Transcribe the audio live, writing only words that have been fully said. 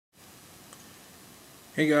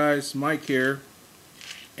Hey guys, Mike here,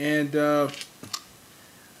 and I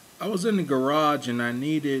was in the garage and I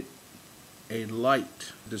needed a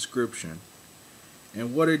light description.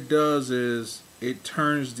 And what it does is it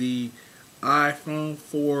turns the iPhone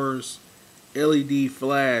 4's LED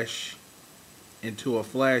flash into a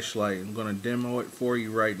flashlight. I'm going to demo it for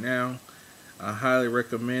you right now. I highly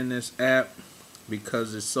recommend this app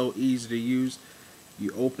because it's so easy to use.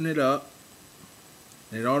 You open it up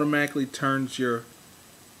and it automatically turns your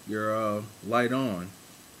light on.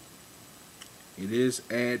 It is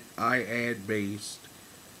iAd based,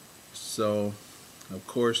 so of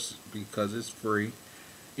course, because it's free.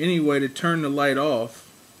 Anyway, to turn the light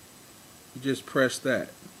off, you just press that.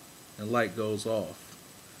 The light goes off.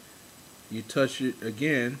 You touch it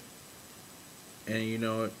again, and you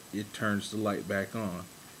know it turns the light back on.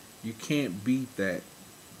 You can't beat that,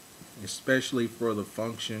 especially for the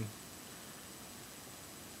function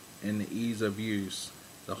and the ease of use.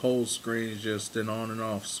 The whole screen is just an on and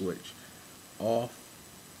off switch. Off,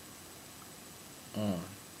 on.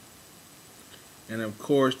 And of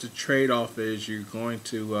course the trade-off is you're going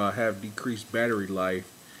to have decreased battery life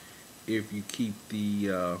if you keep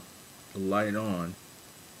the light on.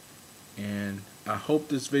 And I hope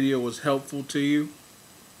this video was helpful to you,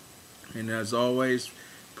 and as always,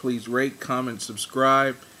 please rate, comment,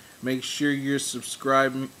 subscribe. Make sure you're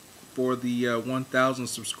subscribing for the 1,000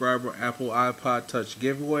 subscriber Apple iPod Touch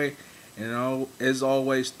giveaway. And as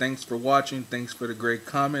always, thanks for watching. Thanks for the great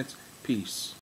comments. Peace.